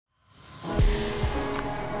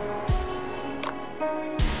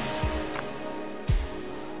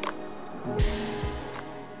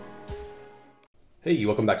Hey,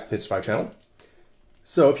 welcome back to the Fit Survive channel.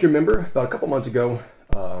 So if you remember, about a couple months ago,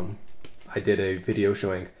 I did a video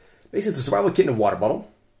showing basically the survival kit in a water bottle.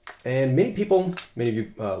 And many of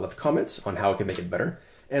you left comments on how I could make it better.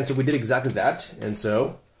 And so we did exactly that. And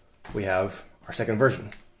so we have our second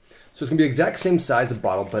version. So it's gonna be the exact same size of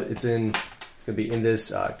bottle, but it's gonna be in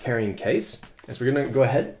this carrying case. And so we're gonna go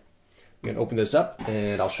ahead, we're gonna open this up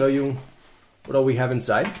and I'll show you what all we have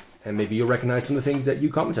inside. And maybe you'll recognize some of the things that you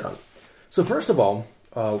commented on. So first of all,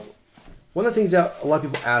 one of the things that a lot of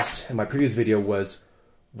people asked in my previous video was,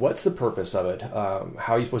 what's the purpose of it?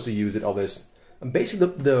 How are you supposed to use it, all this? And basically,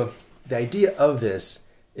 the idea of this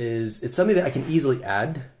is it's something that I can easily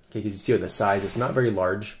add, okay, because you see the size, it's not very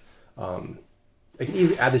large. I can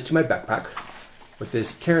easily add this to my backpack. With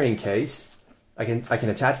this carrying case, I can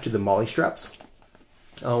attach it to the MOLLE straps,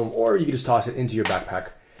 or you can just toss it into your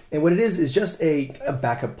backpack. And what it is just a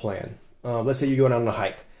backup plan. Let's say you're going out on a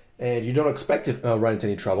hike, and you don't expect to run into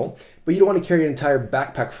any trouble, but you don't want to carry an entire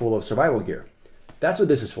backpack full of survival gear. That's what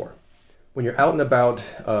this is for. When you're out and about,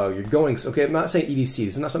 you're going, okay, I'm not saying EDC,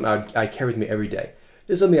 this is not something I carry with me every day.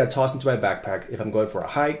 This is something I toss into my backpack if I'm going for a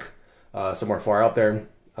hike, somewhere far out there,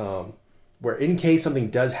 where in case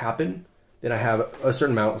something does happen, then I have a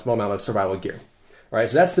certain amount, a small amount of survival gear. All right,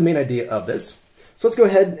 so that's the main idea of this. So let's go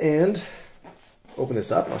ahead and open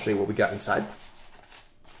this up, and I'll show you what we got inside.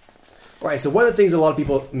 All right, so one of the things a lot of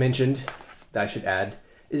people mentioned that I should add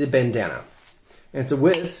is a bandana. And so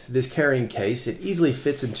with this carrying case, it easily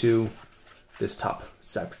fits into this top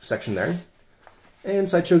section there. And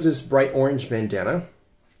so I chose this bright orange bandana,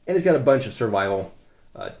 and it's got a bunch of survival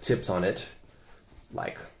tips on it,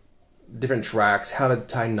 like different tracks, how to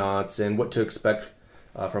tie knots, and what to expect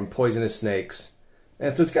from poisonous snakes.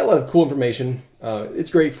 And so it's got a lot of cool information.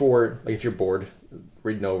 It's great for like if you're bored,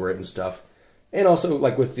 reading over it and stuff. And also,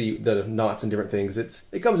 like with the knots and different things,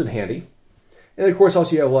 it comes in handy. And of course,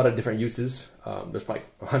 also you have a lot of different uses. There's probably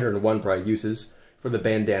 101 probably uses for the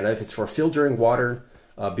bandana. If it's for filtering water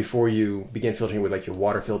before you begin filtering with like your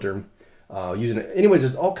water filter, using it. Anyways,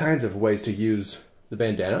 there's all kinds of ways to use the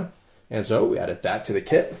bandana. And so we added that to the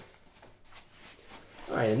kit.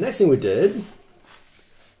 All right, the next thing we did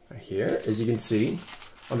right here, as you can see,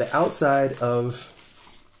 on the outside of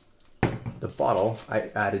the bottle,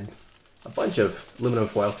 I added a bunch of aluminum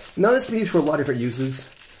foil. Now this can be used for a lot of different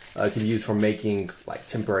uses. It can be used for making like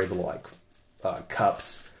temporary little like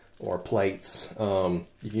cups or plates. You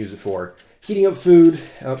can use it for heating up food.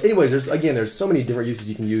 Anyways, there's so many different uses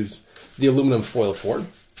you can use the aluminum foil for. All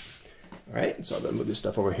right, so I'm gonna move this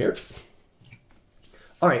stuff over here.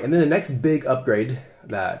 All right, and then the next big upgrade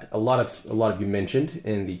that a lot of you mentioned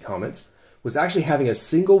in the comments was actually having a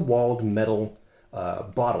single-walled metal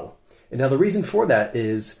bottle. And now the reason for that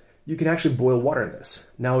is you can actually boil water in this.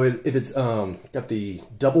 Now, if it's got the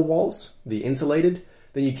double walls, the insulated,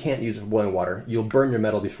 then you can't use it for boiling water. You'll burn your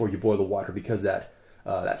metal before you boil the water because that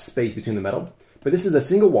space between the metal. But this is a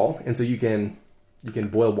single wall, and so you can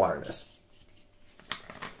boil water in this.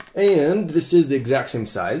 And this is the exact same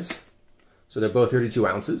size. So they're both 32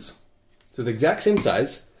 ounces. So the exact same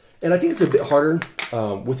size. And I think it's a bit harder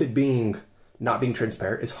with it not being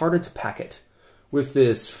transparent. It's harder to pack it. With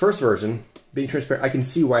this first version, being transparent, I can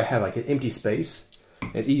see where I have like an empty space.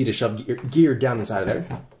 And it's easy to shove gear down inside of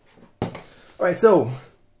there. All right, so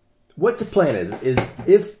what the plan is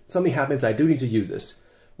if something happens, I do need to use this.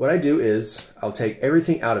 What I do is I'll take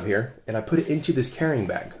everything out of here and I put it into this carrying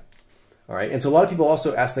bag. All right, and so a lot of people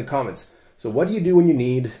also ask in the comments, so what do you do when you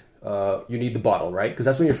need the bottle, right? Because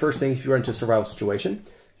that's one of your first things if you run into a survival situation,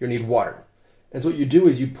 you're gonna need water. And so what you do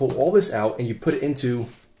is you pull all this out and you put it into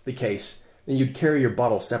the case. Then you'd carry your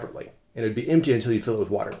bottle separately, and it'd be empty until you fill it with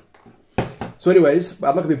water. So anyways,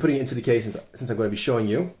 I'm not going to be putting it into the case since I'm going to be showing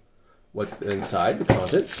you what's inside, the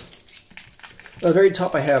contents. At the very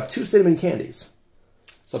top, I have 2 cinnamon candies.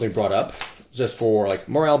 Something brought up, just for like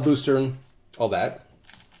morale booster, all that.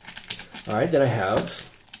 All right, then I have,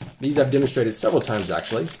 these I've demonstrated several times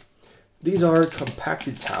actually. These are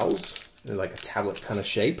compacted towels. They're like a tablet kind of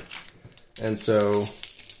shape. And so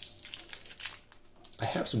I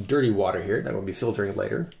have some dirty water here that I'm going to be filtering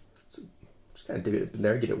later. So just kind of dip it in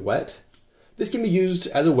there, get it wet. This can be used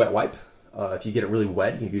as a wet wipe. If you get it really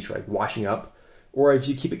wet, you can use it for like washing up. Or if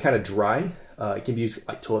you keep it kind of dry, it can be used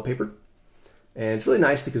like toilet paper. And it's really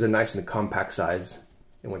nice because they're nice in a compact size.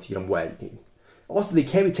 And once you get them wet, you can... Also, they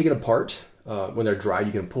can be taken apart when they're dry.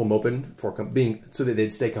 You can pull them open so that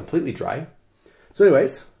they'd stay completely dry. So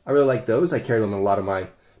anyways, I really like those. I carry them in a lot of my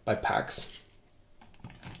packs.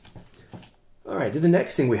 All right, then the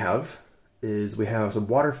next thing we have is we have some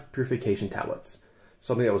water purification tablets.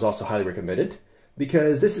 Something that was also highly recommended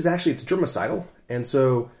because this is actually, it's germicidal. And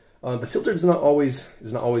so The filter is not always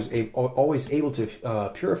able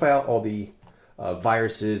to purify out all the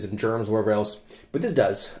viruses and germs, wherever else, but this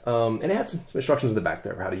does. And it has some instructions in the back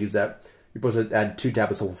there for how to use that. You're supposed to add 2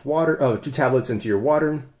 tablets of water, 2 tablets into your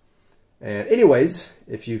water. And anyways,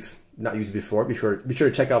 if you've not used it before, be sure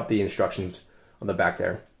to check out the instructions on the back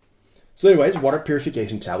there. So anyways, water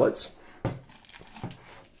purification tablets. All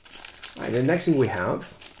right, the next thing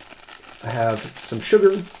I have some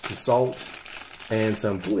sugar, some salt, and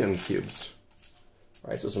some bouillon cubes.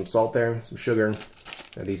 All right, so some salt there, some sugar,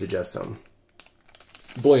 and these are just some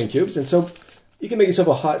bouillon cubes. And so you can make yourself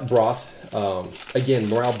a hot broth. Again,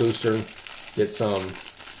 morale booster, get some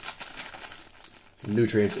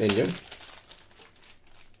nutrients in you.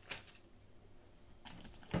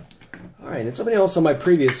 All right, and something else on my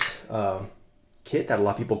previous kit that a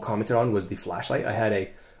lot of people commented on was the flashlight. I had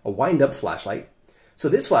a wind-up flashlight. So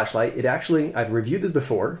this flashlight, I've reviewed this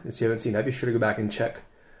before. If you haven't seen that, be sure to go back and check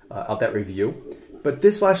out that review. But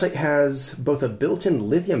this flashlight has both a built-in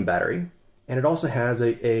lithium battery, and it also has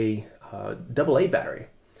a AA battery.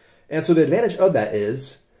 And so the advantage of that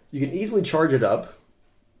is you can easily charge it up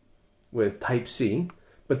with Type-C.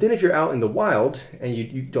 But then if you're out in the wild and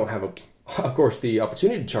you don't have, of course, the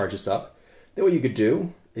opportunity to charge this up, then what you could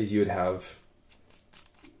do is you would have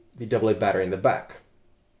the AA battery in the back.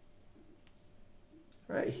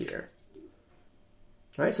 Right here.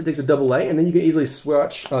 All right, so it takes a AA, and then you can easily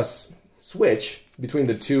switch between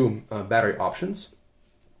the 2 battery options.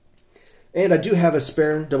 And I do have a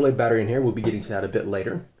spare AA battery in here. We'll be getting to that a bit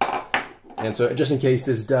later. And so just in case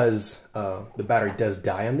this does, the battery does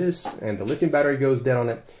die on this, and the lithium battery goes dead on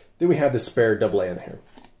it, then we have the spare AA in here.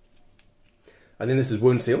 And then this is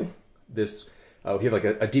wound seal. This, if you have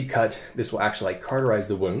like a deep cut, this will actually like cauterize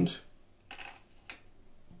the wound.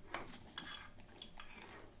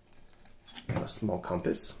 A small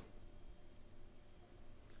compass.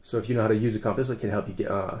 So if you know how to use a compass, it can help you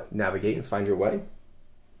navigate and find your way.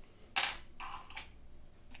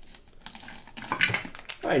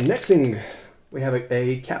 All right, next thing, we have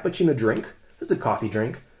a cappuccino drink. It's a coffee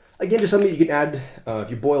drink. Again, just something you can add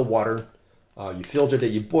if you boil water, you filtered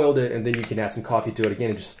it, you boiled it, and then you can add some coffee to it.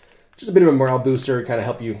 Again, just a bit of a morale booster, kind of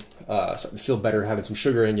help you start to feel better having some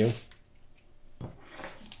sugar in you.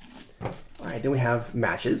 All right, then we have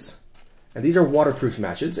matches. And these are waterproof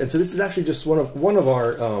matches, and so this is actually just one of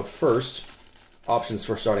our first options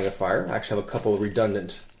for starting a fire. I actually have a couple of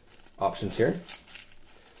redundant options here.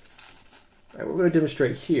 All right, what we're going to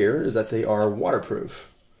demonstrate here is that they are waterproof.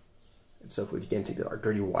 And so if we again take our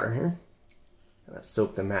dirty water here, and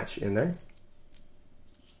soak the match in there.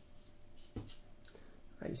 All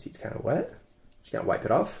right, you see it's kind of wet. Just gotta wipe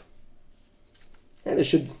it off, and it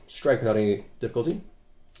should strike without any difficulty.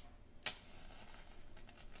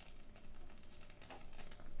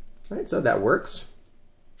 All right, so that works.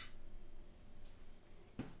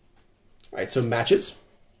 All right, so matches.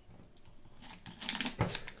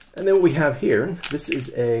 And then what we have here, this is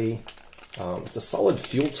it's a solid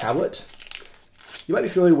fuel tablet. You might be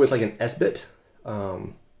familiar with like an S-Bit.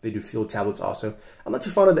 They do fuel tablets also. I'm not too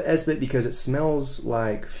fond of the S-Bit because it smells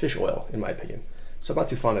like fish oil, in my opinion. So I'm not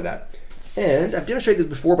too fond of that. And I've demonstrated this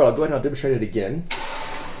before, but I'll go ahead and I'll demonstrate it again.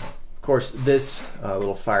 Of course, this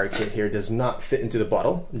little fire kit here does not fit into the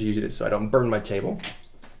bottle. I'm using it so I don't burn my table.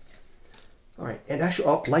 All right, and actually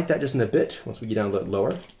I'll light that just in a bit once we get down a little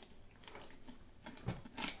lower.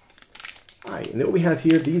 All right, and then what we have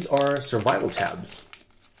here, these are survival tabs.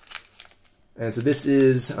 And so this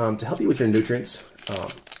is to help you with your nutrients.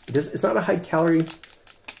 It's not a high calorie,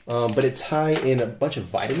 but it's high in a bunch of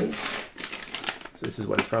vitamins. So this is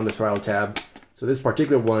what it's from, the survival tab. So this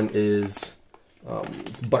particular one is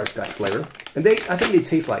it's butterscotch flavor, and I think they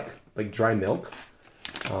taste like dry milk.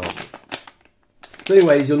 So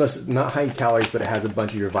anyways, you'll notice it's not high in calories, but it has a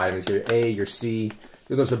bunch of your vitamins, your A, your C.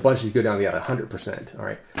 You'll notice a bunch of these go down to about 100%. All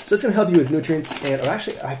right, so it's gonna help you with nutrients. And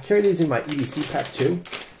actually, I carry these in my EDC pack too.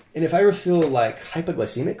 And if I ever feel like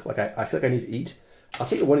hypoglycemic, like I feel like I need to eat, I'll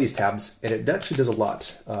take one of these tabs, and it actually does a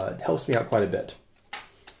lot. It helps me out quite a bit.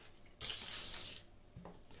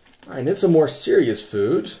 All right, and then some more serious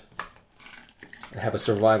food. I have a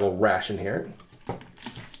survival ration here. All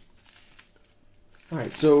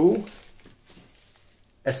right, so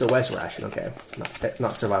SOS ration, okay,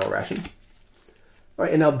 not survival ration. All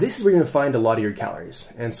right, and now this is where you're gonna find a lot of your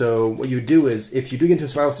calories. And so what you do is, if you do get into a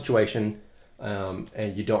survival situation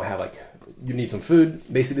and you don't have you need some food,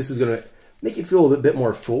 basically this is gonna make you feel a bit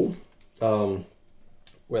more full. Well,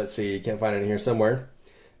 let's see, you can't find it in here somewhere.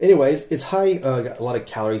 Anyways, it's high, got a lot of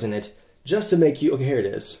calories in it, just to make you, okay, here it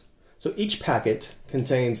is. So each packet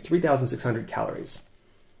contains 3,600 calories.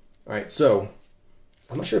 All right, so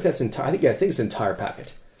I'm not sure if that's entire, I think it's the entire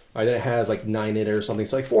packet. All right, then it has like 9 in it or something,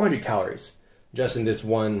 so like 400 calories just in this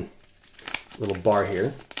one little bar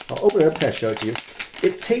here. I'll open it up and kind of show it to you.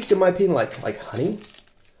 It tastes, in my opinion, like honey.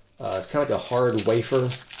 It's kind of like a hard wafer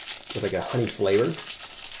with like a honey flavor,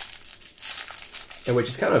 and which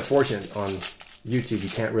is kind of unfortunate on YouTube. You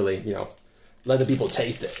can't really, you know, let the people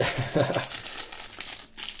taste it.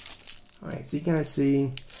 All right, so you guys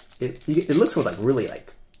see it. It looks like really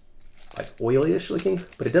like oily-ish looking,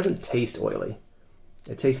 but it doesn't taste oily.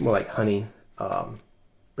 It tastes more like honey, but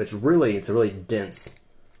it's a really dense,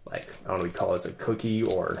 like, I don't know what you call it, it's a cookie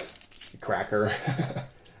or a cracker,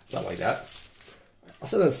 something like that. I'll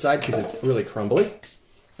set that aside because it's really crumbly.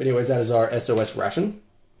 But anyways, that is our SOS ration.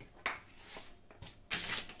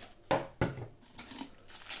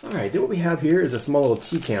 All right, then what we have here is a small little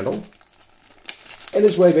tea candle. And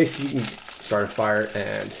this way, basically, you can start a fire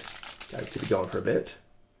and keep it going for a bit.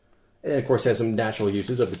 And of course, it has some natural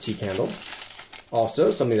uses of the tea candle.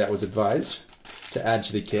 Also, something that was advised to add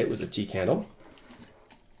to the kit was a tea candle.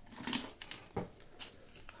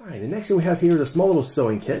 All right, the next thing we have here is a small little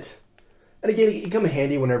sewing kit. And again, it can come in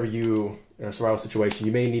handy whenever you, in a survival situation,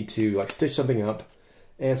 you may need to like stitch something up.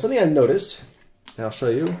 And something I noticed, and I'll show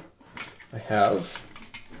you, I have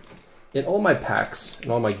in all my packs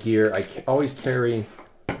and all my gear, I always carry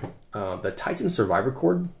the Titan Survivor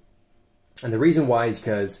cord. And the reason why is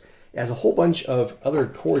because it has a whole bunch of other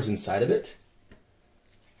cords inside of it.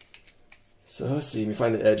 So let's see, let me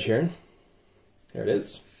find the edge here. There it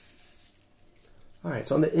is. All right,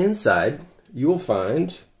 so on the inside, you will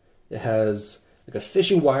find it has like a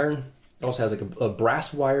fishing wire. It also has like a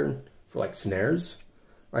brass wire for like snares.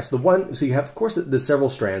 All right, so you have, of course, the several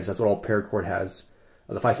strands. That's what all paracord has,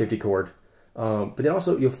 the 550 cord. But then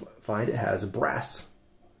also you'll find it has a little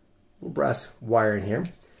brass wire in here.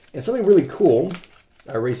 And something really cool,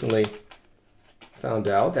 I recently found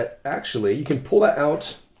out that actually you can pull that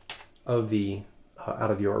out of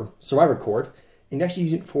your survivor cord and actually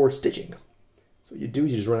use it for stitching. So what you do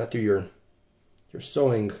is you just run that through your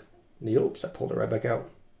sewing needle. Oops, I pulled it right back out.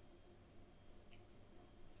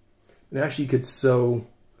 And actually you could sew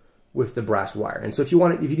with the brass wire. And so if you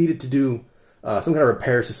needed to do some kind of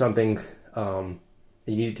repairs to something, and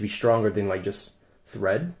you need it to be stronger than like just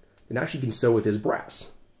thread, then actually you can sew with this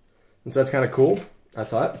brass. And so that's kind of cool, I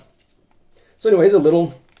thought. So anyways,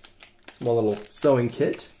 small little sewing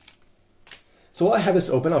kit. So while I have this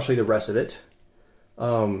open, I'll show you the rest of it.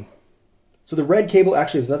 So the red cable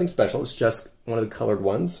actually is nothing special. It's just one of the colored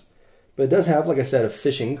ones. But it does have, like I said,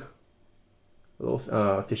 a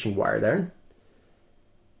little fishing wire there.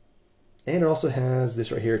 And it also has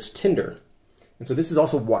this right here. It's tinder. And so this is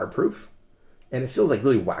also waterproof. And it feels like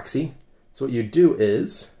really waxy. So what you do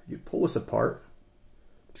is you pull this apart.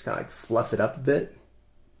 Just kind of like fluff it up a bit.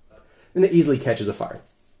 And it easily catches a fire.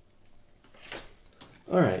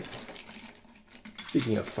 All right.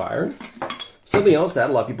 Speaking of fire, something else that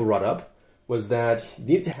a lot of people brought up was that you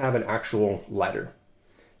needed to have an actual lighter.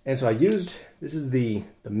 And so I used, this is the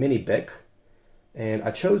mini Bic, and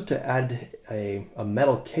I chose to add a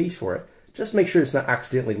metal case for it, just to make sure it's not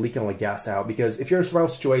accidentally leaking all the gas out, because if you're in a survival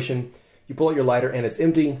situation, you pull out your lighter and it's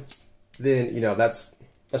empty, then, you know, that's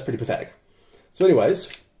pretty pathetic. So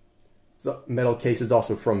anyways, the metal case is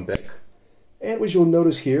also from Bic. And what you'll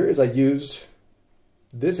notice here is I used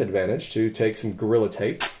this advantage to take some Gorilla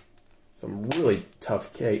Tape, some really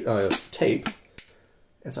tough tape,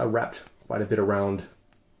 and so I wrapped quite a bit around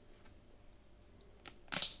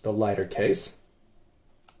the lighter case.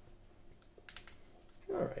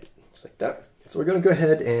 All right, just like that. So we're going to go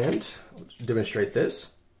ahead and demonstrate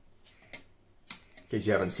this, in case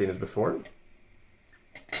you haven't seen this before.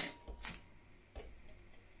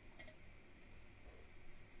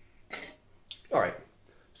 All right,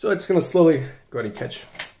 so it's going to slowly go ahead and catch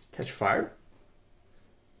fire.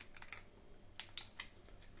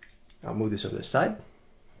 I'll move this over to the side.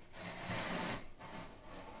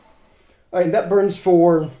 All right, and that burns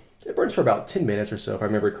for about 10 minutes or so, if I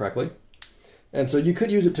remember correctly. And so you could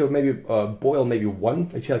use it to maybe boil maybe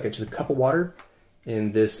if you like just a cup of water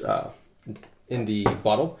in this in the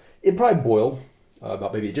bottle. It'd probably boil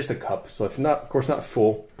about maybe just a cup. So if not, of course, not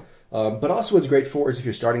full. But also what's great for is if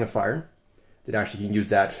you're starting a fire, then actually you can use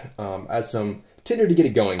that as some tinder to get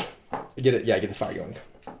it going. Get the fire going.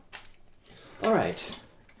 All right,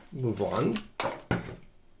 move on.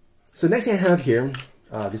 So next thing I have here,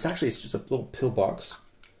 this actually is just a little pill box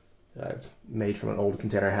that I've made from an old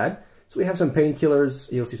container I had. So we have some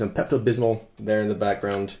painkillers. You'll see some Pepto-Bismol there in the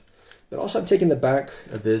background. But also I've taken the back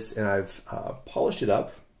of this and I've polished it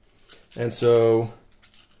up. And so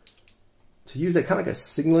to use that kind of like a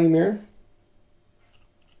signaling mirror.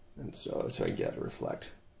 And so I can get it to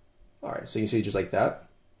reflect. All right, so you see just like that.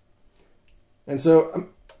 And so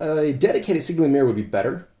a dedicated signaling mirror would be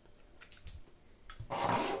better.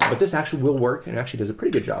 But this actually will work and actually does a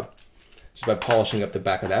pretty good job just by polishing up the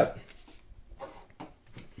back of that.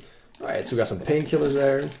 All right, so we got some painkillers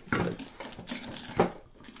there.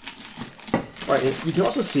 All right, you can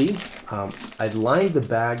also see I lined the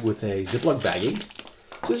bag with a Ziploc baggie.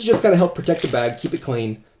 So this is just kind of help protect the bag, keep it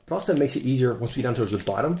clean, but also makes it easier once we get down towards the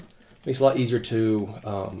bottom. It makes it a lot easier to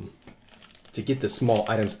get the small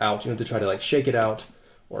items out. You don't have to try to like shake it out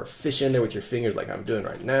or fish in there with your fingers like I'm doing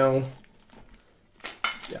right now.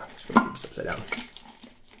 Yeah, just gonna keep this upside down.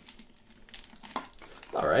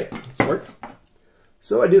 All right, let's work.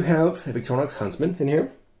 So I do have a Victorinox Huntsman in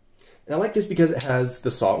here. And I like this because it has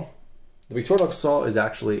the saw. The Victorinox saw is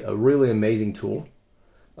actually a really amazing tool.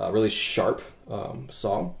 Really sharp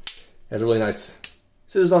saw. It has a really nice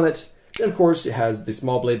scissors on it. Then of course it has the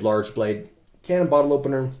small blade, large blade, can and bottle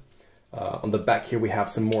opener. On the back here we have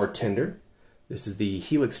some more tinder. This is the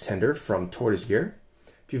Helix Tender from Tortoise Gear.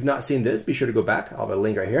 If you've not seen this, be sure to go back. I'll have a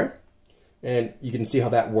link right here. And you can see how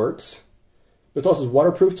that works. But it's also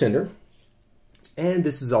waterproof tinder. And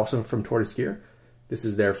this is also from Tortoise Gear. This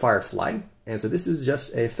is their Firefly. And so this is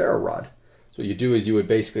just a ferro rod. So what you do is you would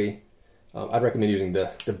basically, I'd recommend using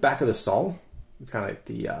the back of the saw. It's kind of like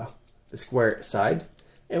the square side.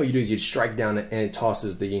 And what you do is you strike down it and it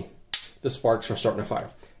tosses the sparks for starting a fire.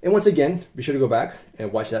 And once again, be sure to go back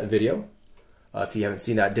and watch that video if you haven't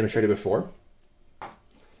seen that demonstrated before.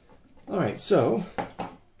 All right, so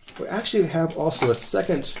we actually have also a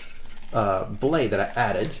second blade that I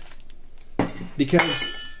added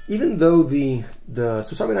because even though the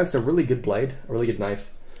Swiss Army knife is a really good blade, a really good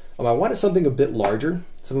knife, I wanted something a bit larger,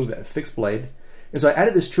 something with a fixed blade. And so I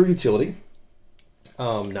added this True Utility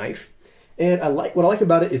knife. And what I like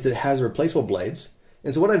about it is that it has replaceable blades.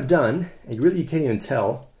 And so what I've done, and you can't even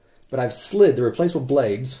tell, but I've slid the replaceable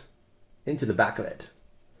blades into the back of it.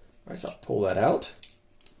 All right, so I'll pull that out.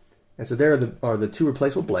 And so there are the two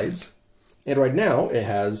replaceable blades. And right now it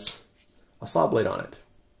has a saw blade on it.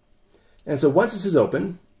 And so once this is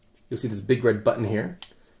open, you'll see this big red button here.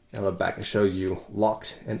 Now the back it shows you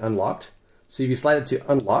locked and unlocked. So if you slide it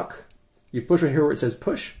to unlock, you push right here where it says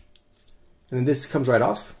push, and then this comes right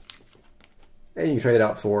off. And you can trade it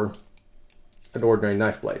out for an ordinary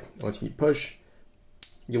knife blade. Once you push,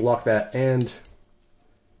 you lock that, and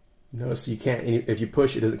notice you can't, if you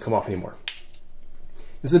push, it doesn't come off anymore.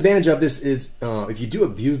 And so the advantage of this is if you do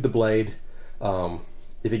abuse the blade,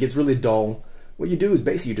 if it gets really dull, what you do is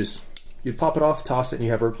basically you pop it off, toss it, and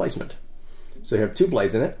you have a replacement. So you have two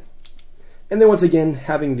blades in it. And then once again,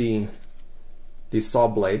 having the saw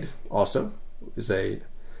blade also is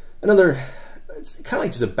another, it's kind of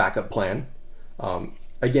like just a backup plan.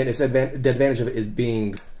 Again, the advantage of it is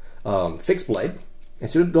being fixed blade, and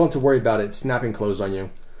so you don't have to worry about it snapping closed on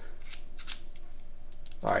you.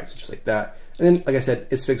 All right, so just like that. And then, like I said,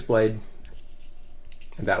 it's fixed blade,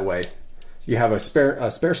 and that way you have a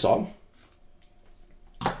spare saw.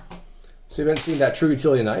 So you haven't seen that True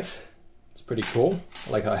Utility knife. It's pretty cool.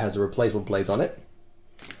 I like how it has the replaceable blades on it.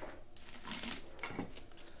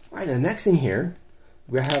 All right, the next thing here,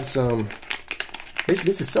 we have some, basically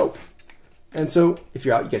this is soap. And so if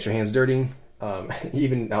you're out, you get your hands dirty,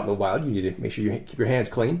 even out in the wild, you need to make sure you keep your hands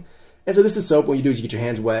clean. And so this is soap. What you do is you get your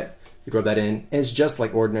hands wet, you rub that in, and it's just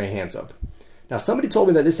like ordinary hand soap. Now somebody told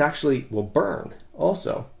me that this actually will burn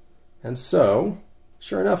also. And so,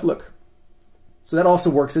 sure enough, look. So that also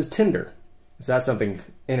works as tinder. So that's something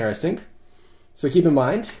interesting. So keep in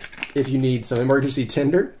mind, if you need some emergency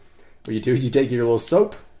tinder, what you do is you take your little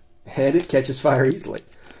soap and it catches fire easily.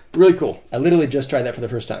 Really cool. I literally just tried that for the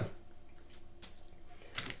first time.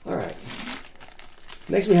 All right.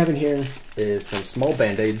 Next we have in here is some small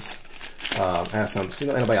Band-Aids. I have some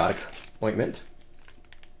single antibiotic ointment.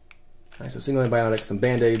 All right, so single antibiotic, some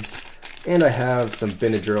Band-Aids, and I have some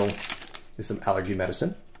Benadryl, and some allergy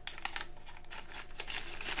medicine.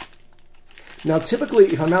 Now typically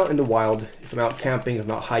if I'm out in the wild, if I'm out camping, if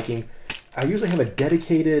I'm out hiking, I usually have a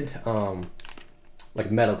dedicated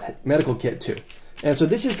like medical kit too. And so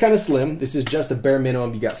this is kind of slim. This is just the bare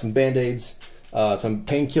minimum. You got some Band-Aids, some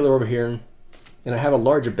painkiller over here, and I have a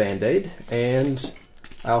larger Band-Aid, and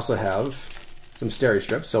I also have some steri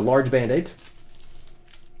strips. So large Band-Aid,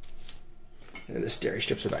 and the steri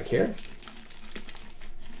strips are back here.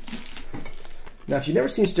 Now if you've never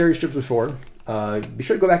seen steri strips before, be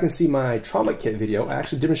sure to go back and see my trauma kit video. I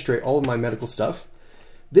actually demonstrate all of my medical stuff.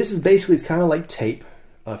 This is basically, it's kind of like tape.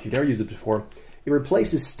 If you've never used it before, it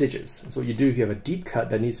replaces stitches. And so what you do if you have a deep cut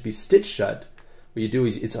that needs to be stitched shut, what you do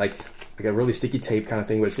is it's like a really sticky tape kind of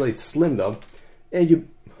thing, but it's really slim though. And you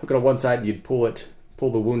hook it on one side, you'd pull pull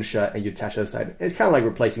the wound shut, and you attach the other side. It's kind of like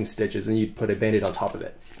replacing stitches, and you put a Band-Aid on top of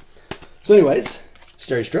it. So anyways,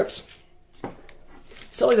 steri strips.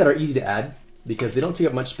 Something that are easy to add because they don't take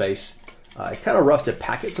up much space. It's kind of rough to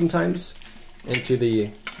pack it sometimes into the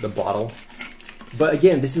bottle. But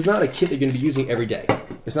again, this is not a kit that you're going to be using every day.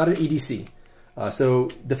 It's not an EDC. So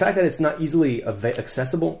the fact that it's not easily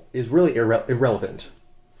accessible is really irrelevant.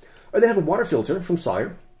 Or they have a water filter from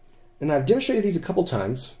Sawyer. And I've demonstrated these a couple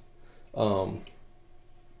times.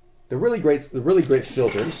 They're really great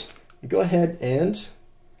filters. Go ahead and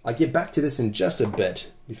I'll get back to this in just a bit.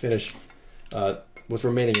 We finish what's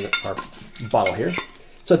remaining in our bottle here.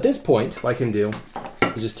 So at this point, what I can do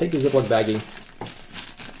is just take the Ziploc baggie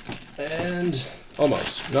and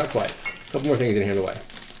almost, not quite. A couple more things in here in the way.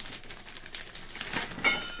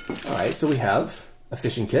 All right, so we have a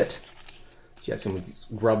fishing kit. So you have some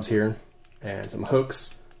grubs here and some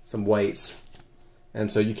hooks, some weights. And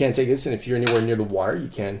so you can take this, and if you're anywhere near the water, you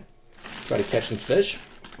can try to catch some fish.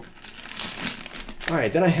 All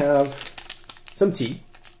right, then I have some tea,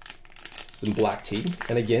 some black tea.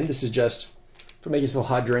 And again, this is just for making yourself a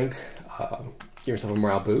hot drink, give yourself a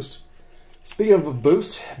morale boost. Speaking of a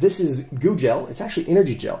boost, this is Goo Gel. It's actually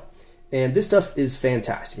energy gel. And this stuff is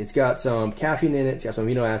fantastic. It's got some caffeine in it, it's got some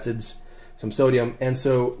amino acids, some sodium. And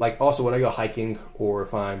so, like, also when I go hiking or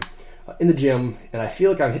if I'm in the gym and I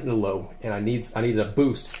feel like I'm hitting a low and I need a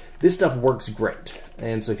boost, this stuff works great.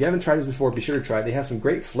 And so if you haven't tried this before, be sure to try it. They have some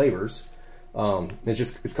great flavors.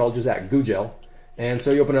 It's called just that, Goo Gel. And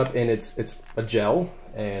so you open it up and it's a gel,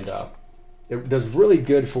 and it does really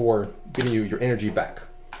good for getting you your energy back.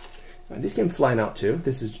 And this came flying out too.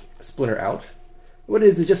 This is a splinter out. What it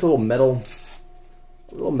is just a little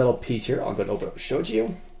metal piece here. I'll go ahead and open it up and show it to you.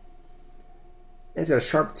 And it's got a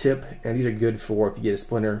sharp tip, and these are good for if you get a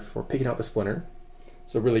splinter, for picking out the splinter.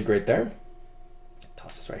 So really great there.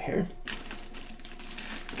 Toss this right here.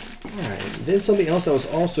 All right, then something else that was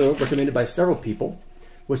also recommended by several people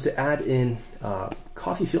was to add in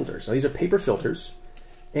coffee filters. Now these are paper filters,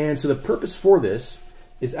 and so the purpose for this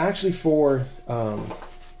is actually for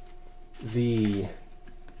the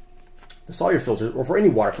Sawyer filter, or for any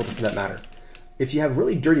water filter for that matter. If you have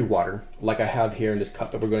really dirty water, like I have here in this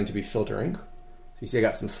cup that we're going to be filtering, so you see I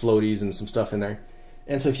got some floaties and some stuff in there,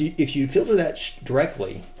 and so if you filter that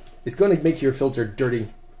directly, it's going to make your filter dirty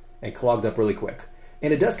and clogged up really quick.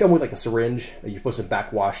 And it does come with like a syringe that you're supposed to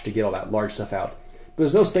backwash to get all that large stuff out. But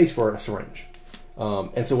there's no space for a syringe.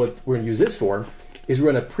 And so what we're going to use this for is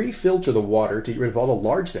we're going to pre-filter the water to get rid of all the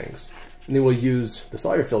large things. And then we'll use the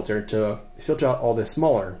Sawyer filter to filter out all the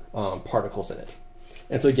smaller particles in it.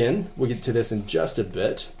 And so again, we'll get to this in just a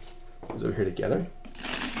bit. It's over here together.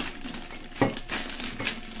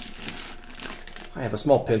 I have a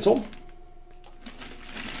small pencil,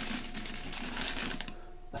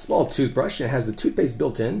 a small toothbrush, and it has the toothpaste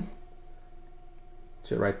built in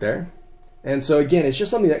to it right there. And so again, it's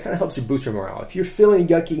just something that kind of helps you boost your morale. If you're feeling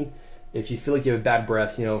yucky, if you feel like you have a bad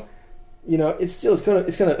breath, it's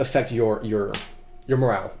gonna affect your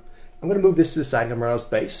morale. I'm gonna move this to the side because I'm out of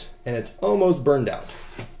space, and it's almost burned out.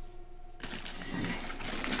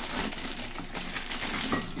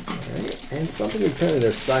 All right. And something apparently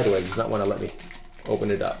there sideways does not want to let me open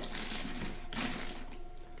it up.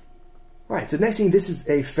 All right, so next thing, this is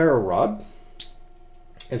a ferro rod.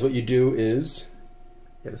 And so what you do is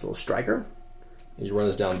you have this little striker, and you run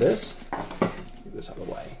this down this. Get this out of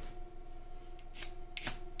the way.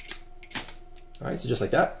 All right, so just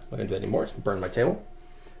like that. I'm not gonna do that anymore, burn my table.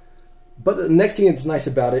 But the next thing that's nice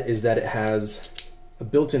about it is that it has a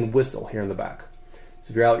built-in whistle here in the back.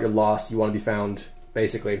 So if you're out, you're lost, you want to be found,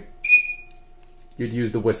 basically, you'd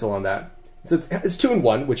use the whistle on that. So it's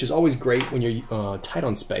 2-in-1, which is always great when you're tight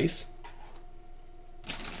on space.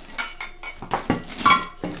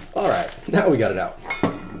 All right, now we got it out.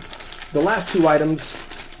 The last two items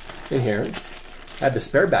in here have the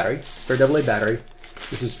spare battery, spare AA battery.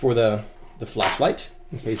 This is for the flashlight,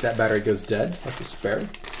 in case that battery goes dead. That's a spare.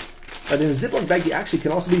 And then the Ziploc baggie actually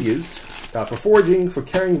can also be used for foraging, for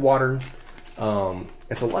carrying water, and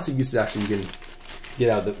so lots of uses actually you can get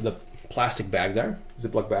out of the plastic bag there,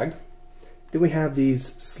 Ziploc bag. Then we have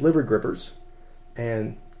these sliver grippers,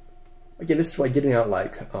 and again, this is like getting out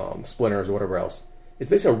like splinters or whatever else. It's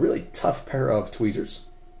basically a really tough pair of tweezers,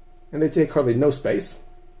 and they take hardly no space.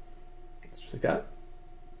 It's just like that.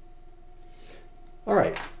 All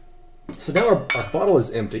right, so now our bottle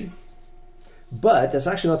is empty. But that's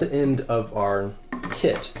actually not the end of our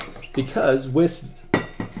kit, because with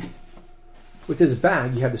this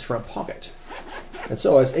bag, you have this front pocket. And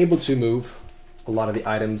so I was able to move a lot of the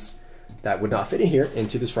items that would not fit in here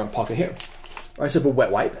into this front pocket here. All right, so I have a wet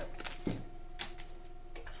wipe.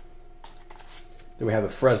 Then we have a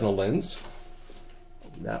Fresnel lens.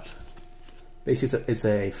 That basically it's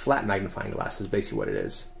a flat magnifying glass is basically what it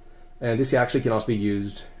is. And this actually can also be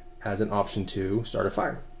used as an option to start a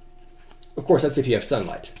fire. Of course, that's if you have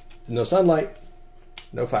sunlight. If no sunlight,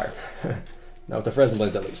 no fire. Not with the Fresnel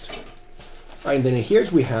lens at least. All right, and then here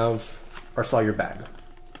we have our Sawyer bag.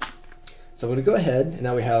 So I'm going to go ahead, and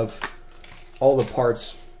now we have all the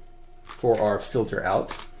parts for our filter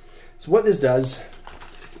out. So what this does,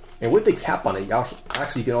 and with the cap on it,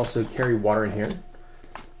 you can also carry water in here.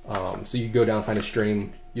 So you go down, find a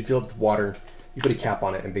stream, you'd fill it with water, you put a cap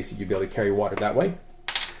on it, and basically you'd be able to carry water that way.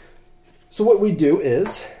 So what we do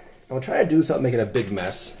is, I'm going to try to do something making a big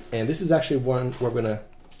mess, and this is actually one where we're going to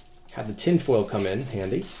have the tin foil come in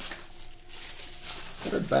handy.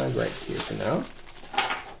 Set our bag right here for now.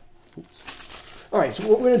 Oops. All right, so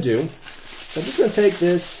what we're going to do, so I'm just going to take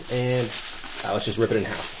this and let's just rip it in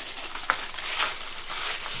half.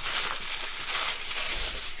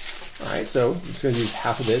 All right, so I'm just going to use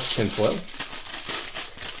half of this tin foil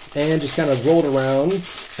and just kind of roll it around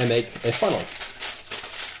and make a funnel.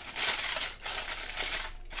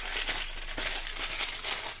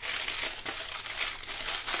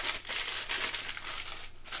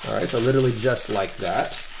 All right, so literally just like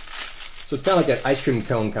that. So it's kind of like an ice cream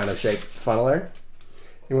cone kind of shaped funnel there.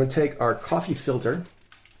 And we're going to take our coffee filter,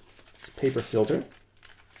 this paper filter,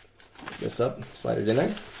 pick this up, slide it in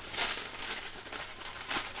there.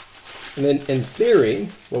 And then in theory,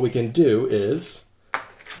 what we can do is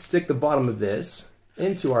stick the bottom of this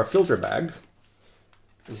into our filter bag.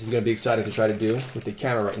 This is going to be exciting to try to do with the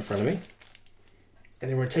camera right in front of me. And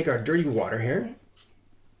then we're going to take our dirty water here.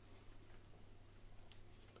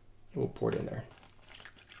 We'll pour it in there.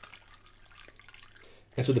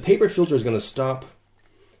 And so the paper filter is going to stop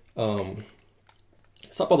all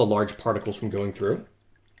the large particles from going through.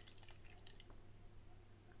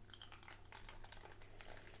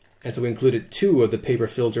 And so we included 2 of the paper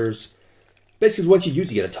filters. Basically, once you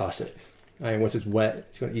use it, you got to toss it. And once it's wet,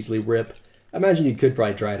 it's going to easily rip. I imagine you could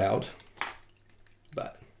probably dry it out,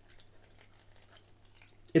 but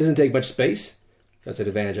it doesn't take much space. That's an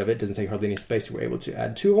advantage of it. It doesn't take hardly any space. We're able to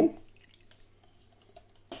add to them.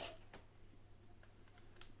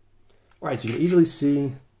 All right, so you can easily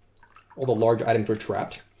see all the large items are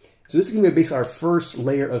trapped. So this is going to be basically our first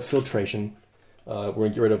layer of filtration. We're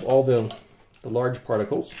going to get rid of all the large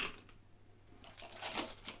particles.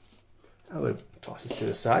 I would toss this to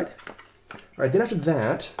the side. All right, then after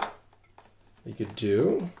that, what you could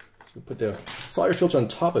do is put the Sawyer filter on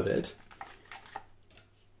top of it.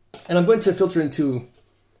 And I'm going to filter into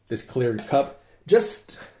this clear cup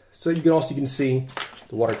just so you can see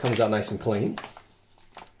the water comes out nice and clean.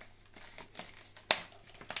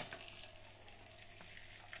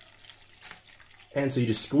 And so you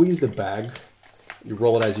just squeeze the bag, you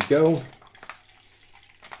roll it as you go.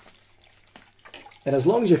 And as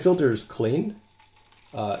long as your filter is clean,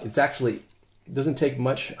 it doesn't take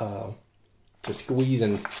much to squeeze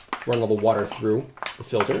and run all the water through the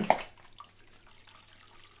filter.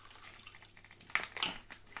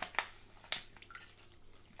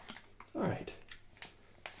 All right,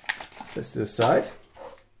 this to the side.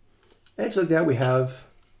 And just like that, we have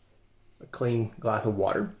a clean glass of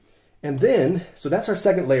water. And then, so that's our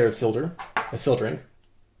second layer of filtering.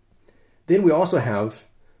 Then we also have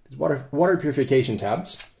these water purification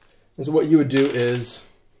tabs. And so what you would do is,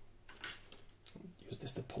 use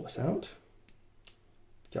this to pull this out.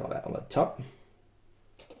 Get all that on the top.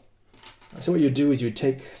 So what you do is you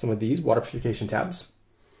take some of these water purification tabs.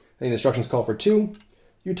 And the instructions call for 2.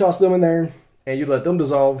 You toss them in there and you let them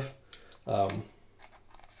dissolve.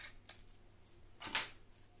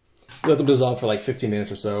 Let them dissolve for like 15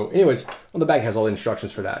 minutes or so. Anyways, on the bag has all the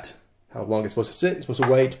instructions for that. How long it's supposed to sit, it's supposed to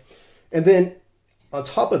wait. And then on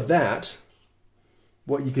top of that,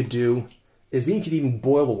 what you could do is then you could even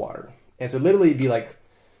boil the water. And so literally it'd be like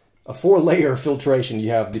a 4-layer filtration. You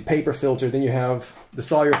have the paper filter, then you have the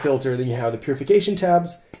Sawyer filter, then you have the purification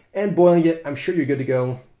tabs, and boiling it, I'm sure you're good to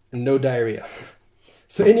go. No diarrhea.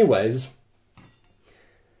 So anyways,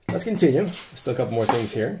 let's continue. There's still a couple more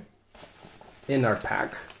things here in our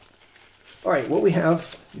pack. All right, what we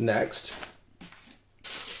have next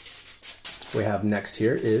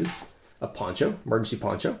here is a poncho, emergency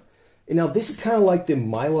poncho. And now this is kind of like the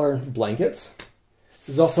Mylar blankets.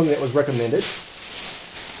 This is also something that was recommended.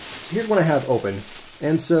 So here's one I have open.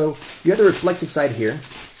 And so you have the reflective side here,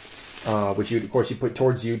 which you, of course, you put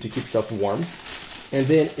towards you to keep yourself warm. And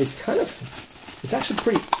then it's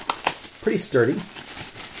actually pretty sturdy.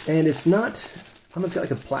 And it's not, it's got like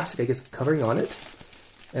a plastic, I guess, covering on it.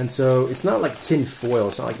 And so it's not like tin foil.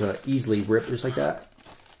 It's not like going to easily rip just like that.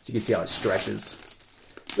 So you can see how it stretches.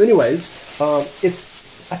 So anyways, I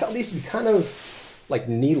found these to be kind of like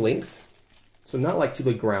knee length. So not like to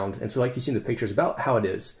the ground. And so like you see in the pictures, about how it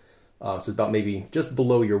is. So it's about maybe just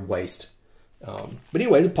below your waist. But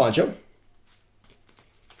anyways, a poncho.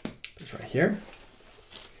 It's right here.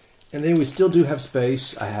 And then we still do have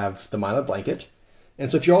space. I have the Myla blanket. And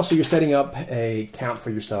so if you're setting up a camp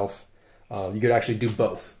for yourself, you could actually do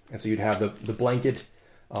both. And so you'd have the blanket,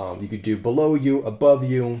 you could do below you, above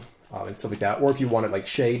you, and stuff like that. Or if you wanted like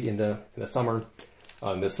shade in the summer,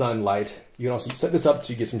 the sunlight, you can also set this up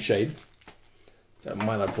so you get some shade. Got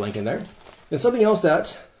my blanket in there. And something else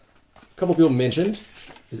that a couple people mentioned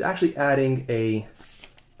is actually adding a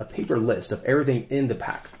paper list of everything in the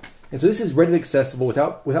pack. And so this is readily accessible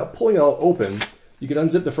without pulling it all open. You can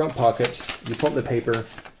unzip the front pocket, you pull up the paper,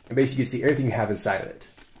 and basically you can see everything you have inside of it.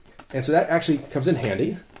 And so that actually comes in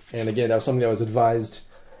handy. And again, that was something that was advised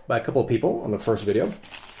by a couple of people on the first video. All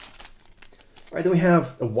right, then we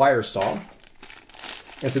have a wire saw.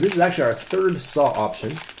 And so this is actually our third saw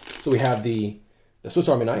option. So we have the Swiss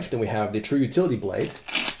Army knife, then we have the true utility blade,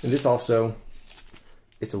 and this also,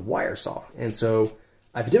 it's a wire saw. And so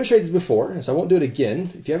I've demonstrated this before, and so I won't do it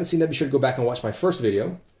again. If you haven't seen that, be sure to go back and watch my first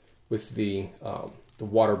video with the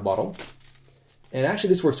water bottle. And actually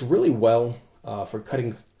this works really well for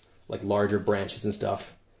cutting like larger branches and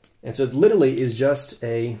stuff. And so it literally is just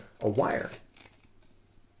a wire.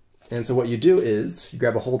 And so what you do is you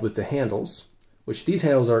grab a hold with the handles, which these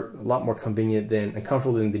handles are a lot more convenient and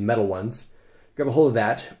comfortable than the metal ones. Grab a hold of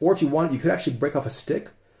that, or if you want, you could actually break off a stick,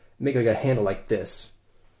 make like a handle like this.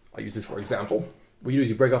 I'll use this for example. What you do is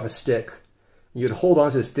you break off a stick, and you'd hold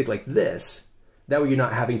onto the stick like this. That way you're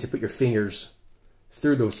not having to put your fingers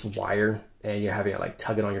through this wire, and you're having to like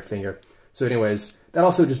tug it on your finger. So anyways, that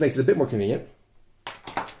also just makes it a bit more convenient.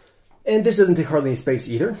 And this doesn't take hardly any space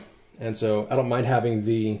either. And so I don't mind having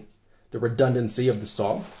the redundancy of the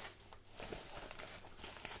saw.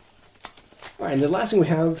 All right, and the last thing we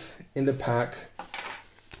have in the pack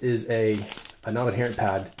is a non-adherent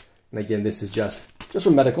pad. And again, this is just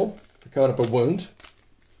for medical, for covering up a wound.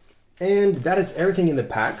 And that is everything in the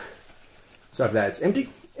pack. So after that, it's empty.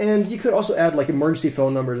 And you could also add like emergency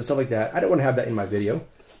phone numbers and stuff like that. I don't want to have that in my video,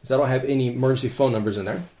 so I don't have any emergency phone numbers in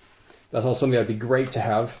there. That's also something that'd be great to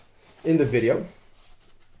have in the video.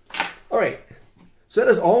 All right, so that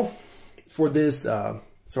is all for this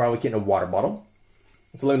survival kit in a water bottle.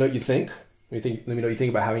 So let me know what you think. Let me know what you think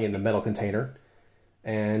about having it in the metal container.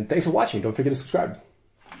 And thanks for watching. Don't forget to subscribe.